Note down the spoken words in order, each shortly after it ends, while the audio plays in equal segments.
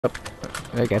Oh,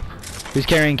 okay. Who's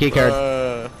carrying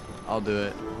keycard? I'll do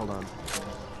it. Hold on.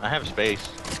 I have space.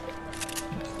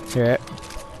 Here.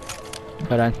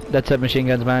 Hold on. That submachine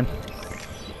gun's mine.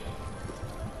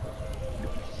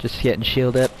 Just getting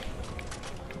shielded.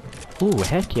 Ooh,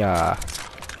 heck yeah.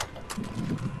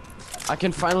 I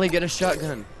can finally get a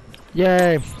shotgun.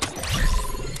 Yay!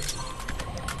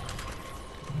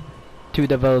 To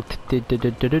the vault.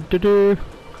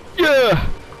 Yeah!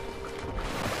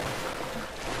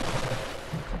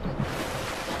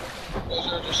 Those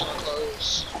are just our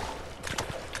clothes.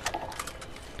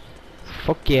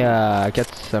 Fuck yeah, got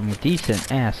some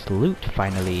decent ass loot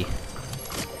finally.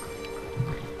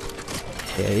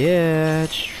 Yeah.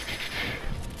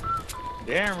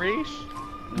 Damn, Reese.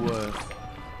 What?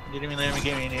 You didn't even let me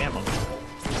give me any ammo. I'm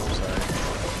sorry.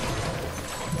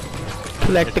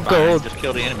 Collect It's the fine, gold. just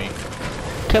kill the enemy.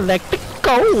 Collect the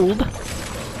gold.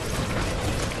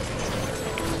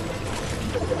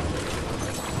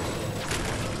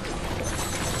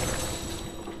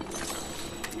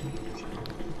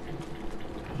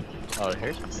 Oh,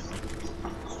 here's something.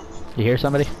 You hear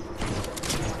somebody?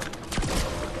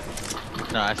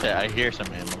 No, I said I hear some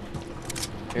ammo.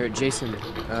 Here, Jason.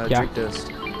 Yeah. Drink this.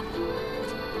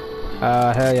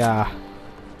 Hell yeah.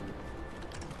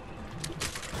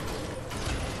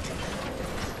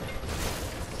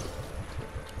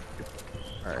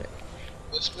 Alright.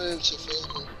 Let's move to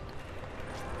Philly.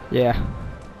 Yeah.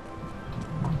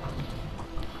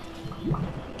 Oh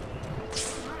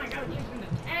my god, using the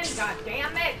 10, god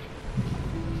damn it!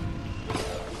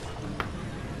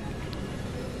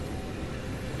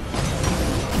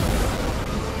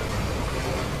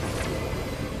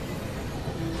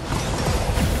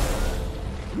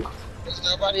 Does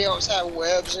nobody else have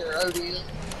webs or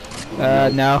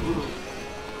ODM? No.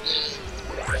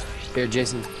 Here,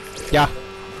 Jason. Yeah.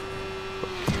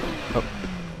 Oh.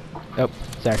 Oh,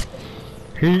 sorry.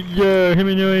 Yeah, hit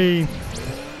me annoying.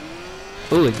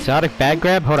 Ooh, exotic bag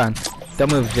grab? Hold on.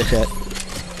 Don't move just yet.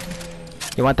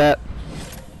 You want that?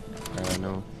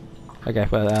 No. Okay,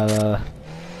 well,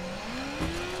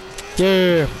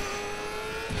 yeah.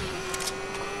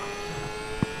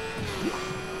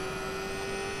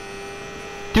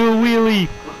 Do a wheelie.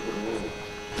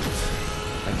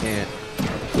 I can't.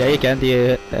 Yeah, you can. Do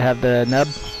you have the nub?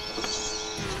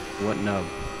 What nub?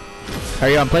 Are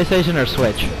you on PlayStation or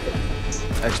Switch?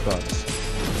 Xbox.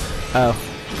 Oh.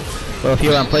 Well, if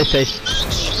you're on PlayStation.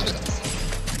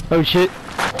 Oh shit.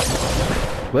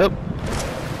 Whoop.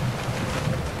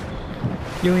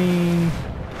 Yoing.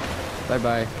 Bye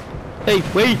bye. Hey,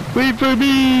 wait for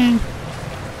me!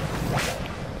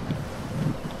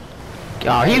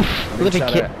 Oh, you living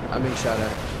kid. I'm being shot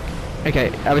at.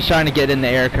 Okay, I was trying to get in the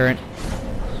air current.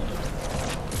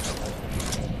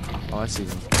 Oh, I see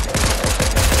them.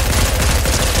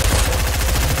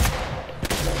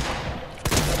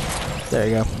 There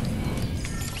you go.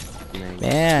 Dang.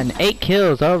 Man, 8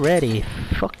 kills already.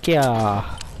 Fuck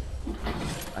yeah.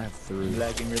 I have 3.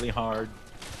 Lagging really hard.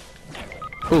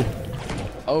 Ooh,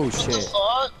 Oh What the shit.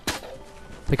 fuck?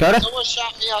 Dakota? Someone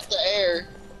shot me out the air.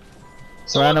 Run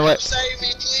Someone away. come save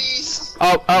me, please.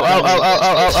 Oh.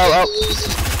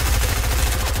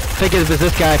 Think it was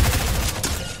this guy.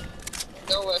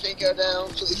 Don't let me go down,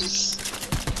 please.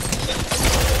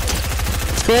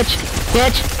 Bitch.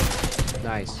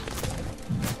 Nice.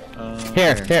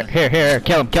 Here.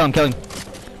 Kill him.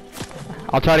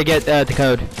 I'll try to get the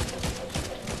code.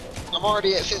 I'm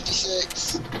already at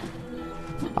 56.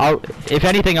 If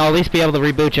anything, I'll at least be able to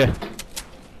reboot you.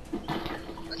 I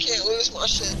can't lose my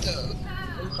shit though.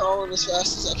 I'm crawling as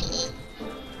fast as I can.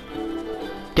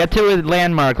 Get to a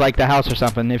landmark like the house or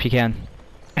something if you can.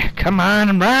 Come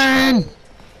on, run!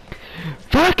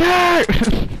 Fucker!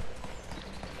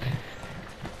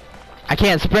 I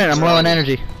can't sprint. I'm low on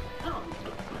energy.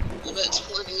 I'm at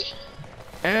 20.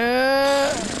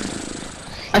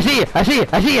 I see you. Come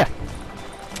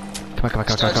on.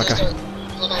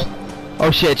 Hold on. Oh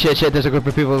shit. There's a group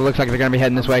of people that looks like they're gonna be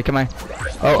heading this way. Come on.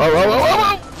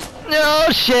 Oh.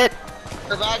 No shit.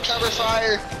 Provide cover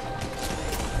fire.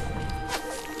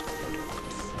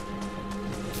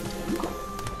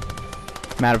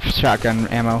 I'm out of shotgun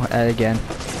ammo again.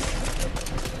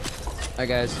 Hi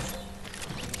guys.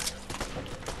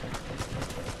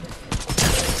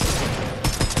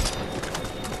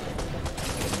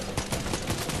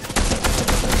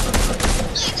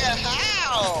 Nigga,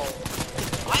 how?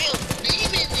 I am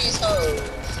beaming these hoes.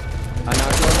 I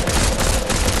knocked one.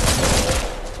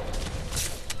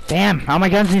 Damn, all my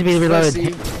guns need to be reloaded.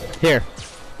 See? Here.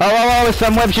 Oh,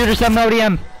 some web shooter, some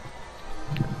ODM.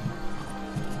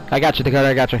 I got you, Dakota,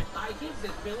 I got you. I think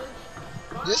this village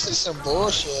This is some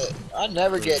bullshit. I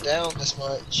never get down this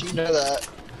much. You know that.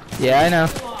 Yeah, I know.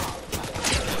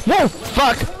 Whoa!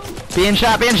 Fuck! Being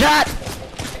shot, being shot!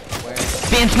 Where?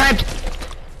 Being sniped!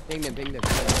 Ping them, ping them.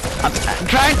 I'm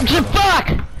trying to fuck!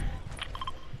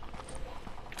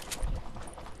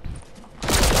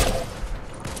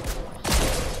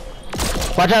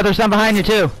 Watch out, there's some behind you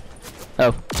too.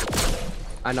 Oh.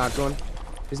 I knocked one.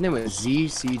 His name was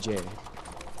ZCJ.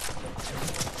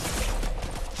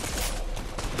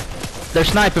 They're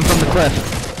sniping from the cliff.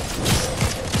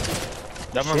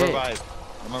 I'm gonna Shit. revive.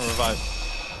 I'm gonna revive.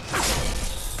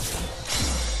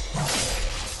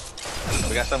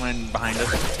 We got someone behind us.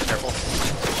 Careful.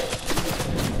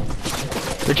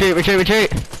 Retreat, retreat,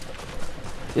 retreat!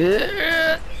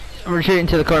 I'm retreating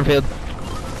to the cornfield.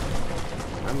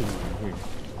 I'm in here.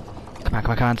 Come on,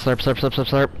 come on, come on. Slurp, slurp, slurp, slurp,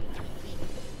 slurp.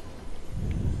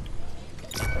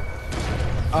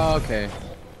 Oh, okay.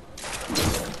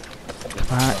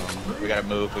 Come on. We gotta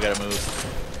move. We gotta move.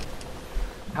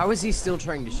 How is he still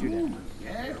trying to shoot at me?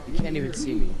 He can't even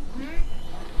see me.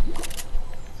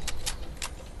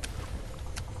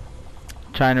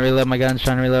 Trying to reload my guns,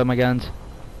 trying to reload my guns.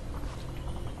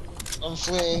 I'm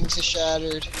fleeing to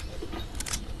Shattered.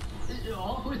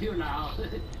 Off with you now.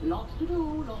 Lots to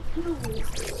do, lots to do.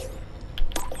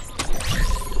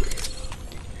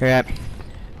 Here at.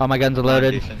 All my guns are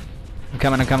loaded. Decent. I'm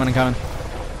coming, I'm coming, I'm coming.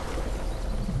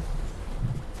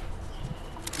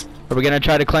 Are we gonna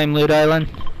try to claim Loot Island?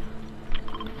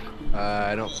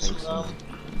 I don't think so.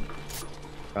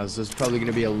 Cause there's probably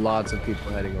gonna be lots of people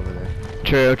heading over there.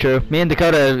 True, true. Me and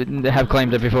Dakota have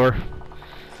claimed it before.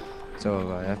 So have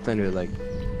I. I've played it like,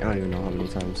 I don't even know how many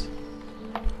times.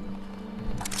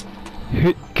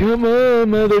 Come on,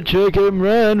 mother chicken,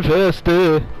 run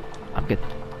faster. I'm good.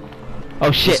 Oh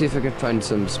Let's shit. see if I can find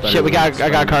some spider. Shit, I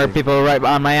got car people right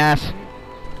on my ass.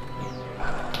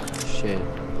 Shit.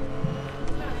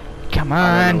 Come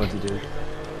I don't on. know what to do.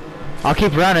 I'll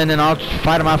keep running and I'll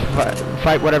fight them off,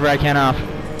 fight whatever I can off.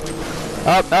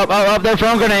 Oh, they're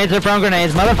throwing grenades,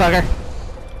 motherfucker.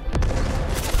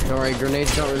 Don't worry,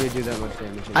 grenades don't really do that much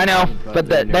damage. I know, but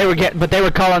they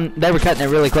were cutting it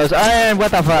really close. And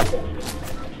what the fuck?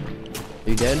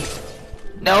 You dead?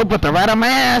 No, but they're right on my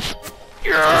ass.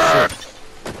 Yeah.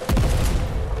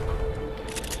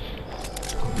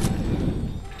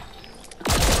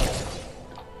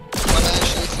 I'm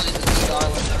actually fleeing to Loot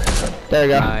Island right now. There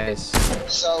you go. Nice.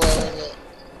 Soloing it.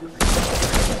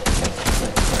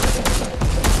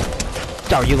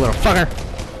 Oh, you little fucker.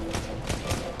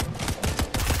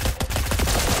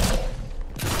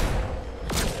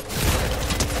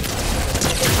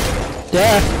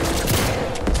 Yeah.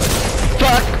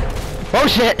 Fuck. Oh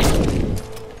shit.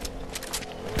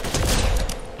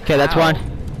 Okay, that's Ow. one.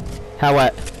 How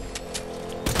what?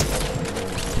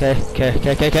 Okay.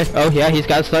 Oh yeah, he's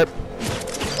got a slurp.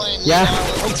 Playing Yeah. Loot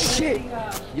Island. Oh shit!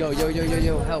 Yo,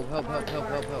 help.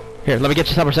 Here, let me get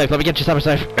you somewhere safe. Throw him in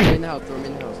the house, throw him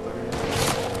in the house.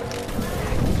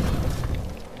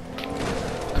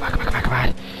 Come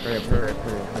on. Hurry up.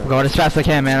 I'm going as fast as I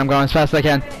can, man. I'm going as fast as I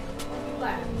can.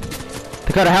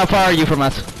 Dakota, how far are you from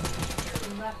us?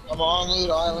 I'm on Loot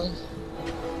Island.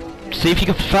 See if you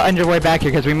can find your way back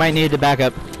here, because we might need to back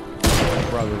up.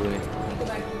 Probably.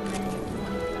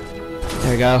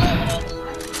 There we go.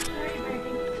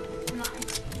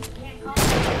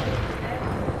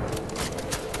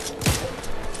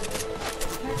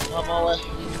 On my way.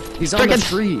 He's on the Frickin'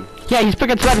 tree. Yeah, he's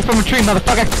freaking sniping from a tree,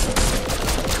 motherfucker.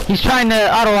 He's trying to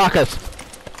auto-lock us.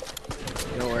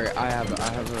 Don't worry, I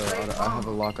have a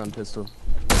lock-on pistol.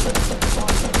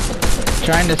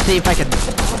 Trying to see if I can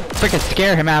freaking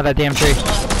scare him out of that damn tree.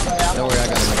 Don't worry, I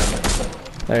got him.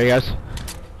 There he goes.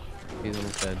 He's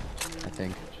almost dead, I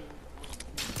think.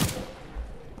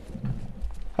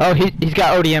 Oh, he's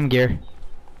got ODM gear.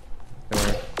 Don't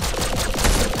worry.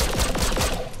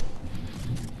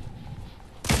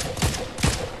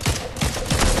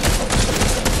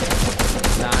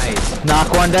 Nice.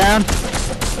 Knock one down.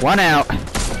 One out.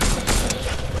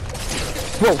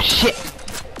 Whoa, shit.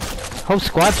 Whole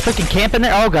squad's freaking camping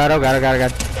there. Oh god.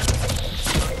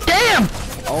 Damn!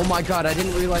 Oh my god, I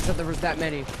didn't realize that there was that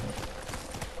many.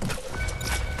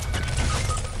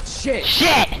 Shit!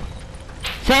 Shit!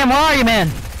 Sam, where are you, man?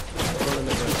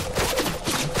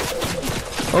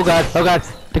 Oh god.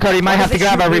 Dakota, you might have to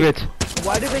grab our reboots.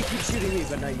 Why do they keep shooting me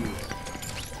but not you?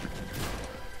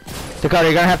 Dakota,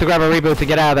 you're gonna have to grab a reboot to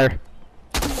get out of there.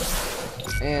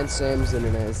 And Sam's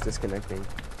internet is disconnecting.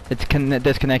 It's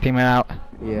disconnecting me out.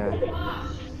 Yeah.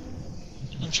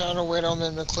 I'm trying to wait on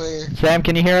them to clear. Sam,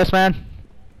 can you hear us, man?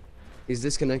 He's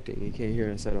disconnecting. He can't hear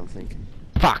us, I don't think.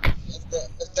 Fuck.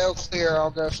 If they'll clear,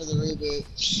 I'll go for the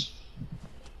reboot.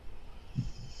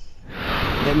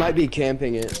 They might be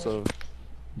camping it, so.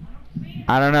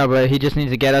 I don't know, but he just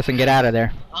needs to get us and get out of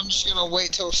there. I'm just gonna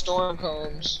wait till storm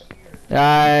comes.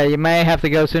 You may have to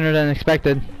go sooner than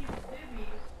expected.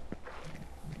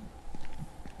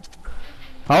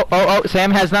 Oh,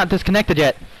 Sam has not disconnected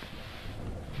yet.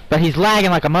 But he's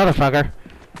lagging like a motherfucker.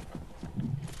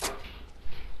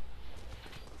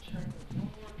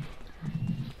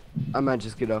 I might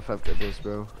just get off after this,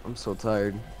 bro. I'm so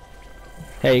tired.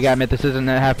 Hey, you gotta admit, this isn't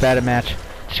a half bad a match.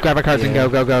 Just grab our cards and Yeah.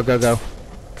 go.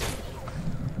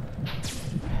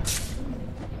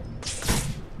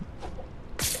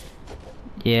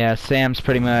 Yeah, Sam's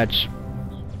pretty much...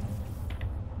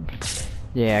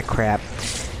 Yeah, crap.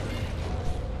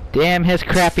 Damn his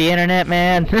crappy internet,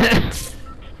 man.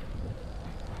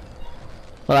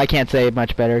 Well, I can't say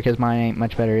much better because mine ain't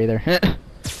much better either.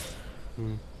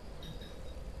 Hmm.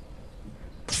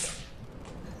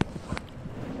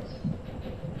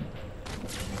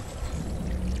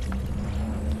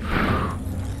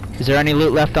 Is there any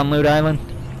loot left on Loot Island?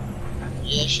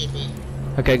 Yeah, should be.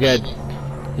 Okay, good.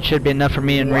 It should be enough for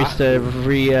me and Reese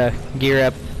to gear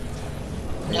up.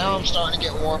 Now I'm starting to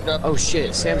get warmed up. Oh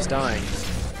shit, Sam's dying.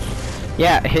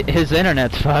 Yeah, his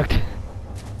internet's fucked.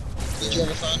 Did you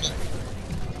ever find it?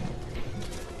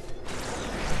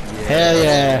 Hell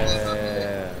yeah.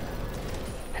 Yeah.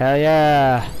 Hell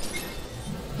yeah.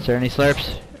 Is there any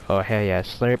slurps? Oh, hell yeah,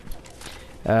 slurp.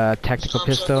 Tactical Storm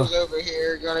pistol. circle's over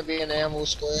here, gonna be an ammo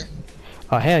square.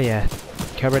 Oh, hell yeah.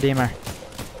 Cobra DMR.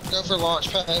 Go for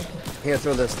launch pad. Here,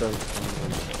 throw this though.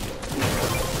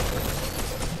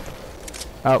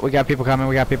 Oh, we got people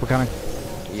coming, Yeah,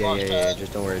 Launch pad.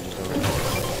 just don't worry, This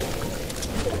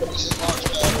is launch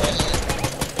pad right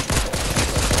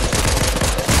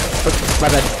Oops, my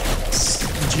bad.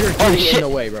 You're Oh, getting shit. in the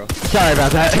way, bro. Sorry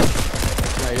about that.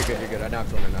 No, you're good. I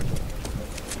knocked one. here.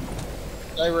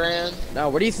 They ran. Now,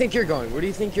 where do you think you're going? Bro?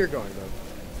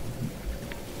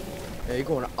 Yeah, you're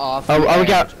going off. Oh, the we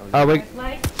got... edge. Oh, we...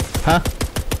 Like, Huh?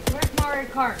 where's my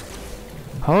red card?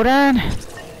 Hold on.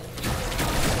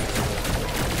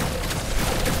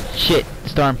 Shit,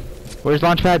 Storm. Where's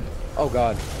Launchpad? Oh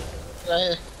god. Right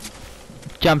here.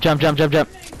 Jump. Come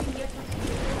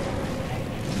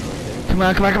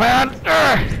on.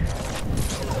 Urgh!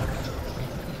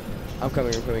 I'm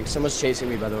coming. Someone's chasing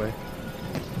me, by the way.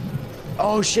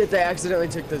 Oh shit, they accidentally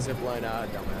took the zip line out,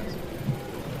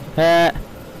 dumbass.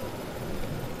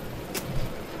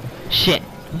 Shit.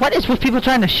 What is with people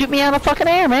trying to shoot me out of fucking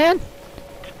air, man?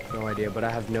 No idea, but I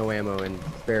have no ammo and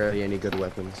barely any good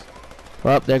weapons.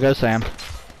 Well, there goes Sam.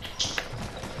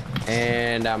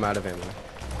 And I'm out of ammo.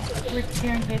 Switch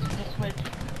here in case we switch.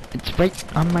 It's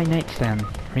right on my nightstand.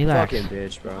 Relax. Fucking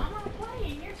bitch, bro.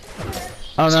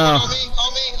 Oh no.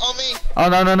 On me. Oh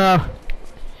no.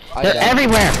 They're died.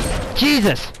 everywhere.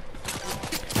 Jesus.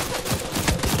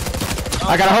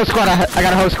 I got a whole squad. I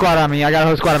got a whole squad on me.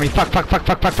 Fuck.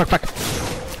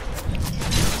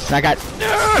 And I got.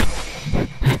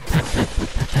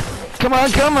 Come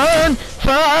on.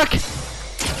 Fuck.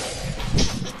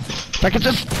 If I could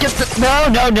just get the.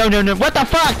 No. What the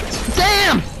fuck?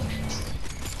 Damn.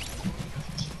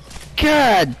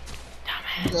 God.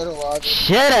 Go to lodge.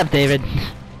 Shut up, David.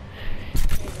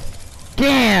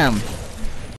 Damn.